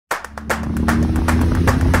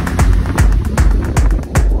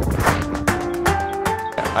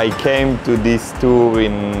I came to this tour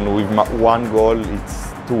with one goal, it's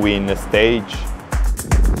to win a stage.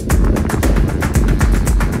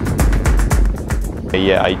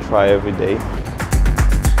 Yeah, I try every day,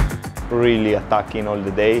 really attacking all the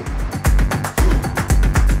day.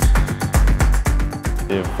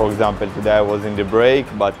 For example, today I was in the break,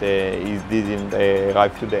 but it didn't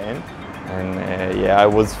arrive to the end. And yeah, I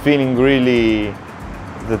was feeling really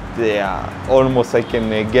that almost I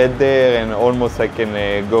can get there and almost I can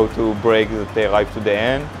go to break that arrive to the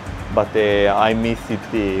end. But I missed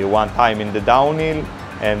it one time in the downhill,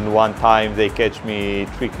 and one time they catch me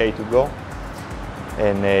 3K to go.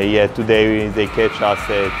 And yeah, today they catch us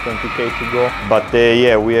 20K to go. But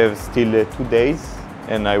yeah, we have still 2 days,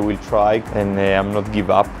 and I will try, and I'm not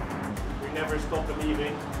give up. We never stop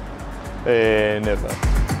believing? Never.